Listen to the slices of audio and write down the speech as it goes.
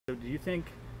do you think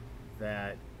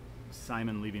that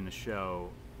Simon leaving the show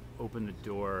opened the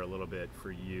door a little bit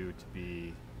for you to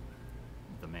be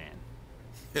the man?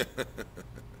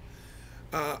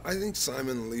 I think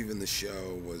Simon leaving the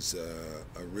show was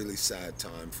a really sad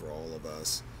time for all of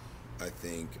us. I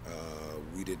think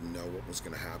we didn't know what was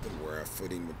going to happen, where our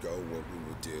footing would go, what we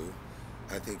would do.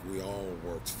 I think we all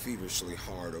worked feverishly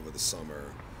hard over the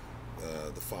summer.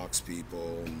 The Fox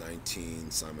people,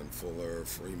 19, Simon Fuller,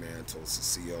 Fremantle,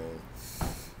 Cecile,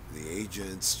 the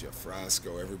agents, Jeff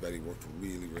Frasco, everybody worked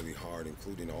really, really hard,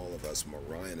 including all of us,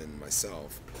 Ryan and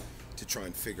myself, to try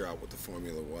and figure out what the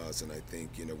formula was. And I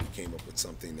think, we came up with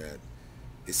something that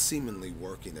is seemingly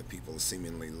working, that people are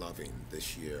seemingly loving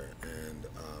this year. And,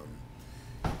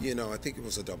 I think it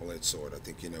was a double-edged sword. I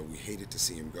think, we hated to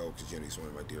see him go because, he's one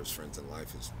of my dearest friends in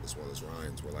life, as well as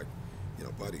Ryan's. We're like,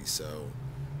 buddies. So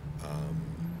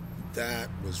that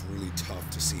was really tough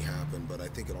to see happen, but I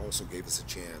think it also gave us a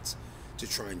chance to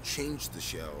try and change the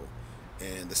show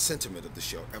and the sentiment of the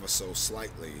show ever so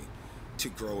slightly to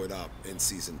grow it up in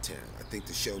season 10. I think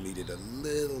the show needed a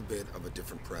little bit of a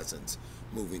different presence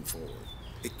moving forward.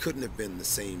 It couldn't have been the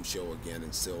same show again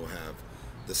and still have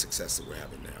the success that we're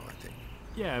having now, I think.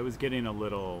 Yeah, it was getting a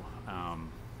little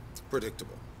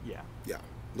predictable. Yeah. Yeah,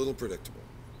 a little predictable.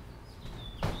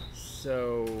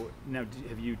 So now,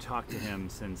 have you talked to him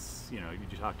since? Did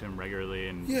you talk to him regularly?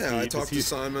 And yeah, I talked to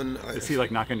Simon. Does he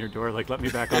like knock on your door, like, let me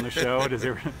back on the show? Does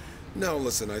there? No,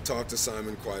 listen, I talk to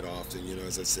Simon quite often.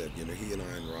 As I said, he and I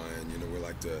and Ryan, we're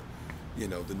like the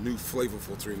new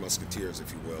flavorful Three Musketeers,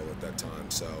 if you will, at that time.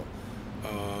 So,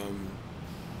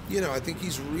 I think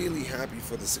he's really happy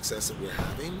for the success that we're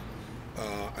having.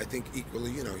 I think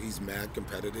equally, he's mad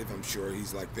competitive. I'm sure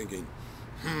he's like thinking,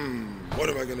 what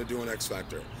am I going to do on X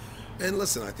Factor? And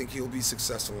listen, I think he'll be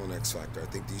successful on X Factor. I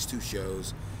think these two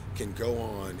shows can go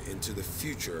on into the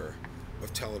future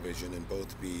of television and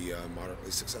both be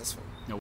moderately successful.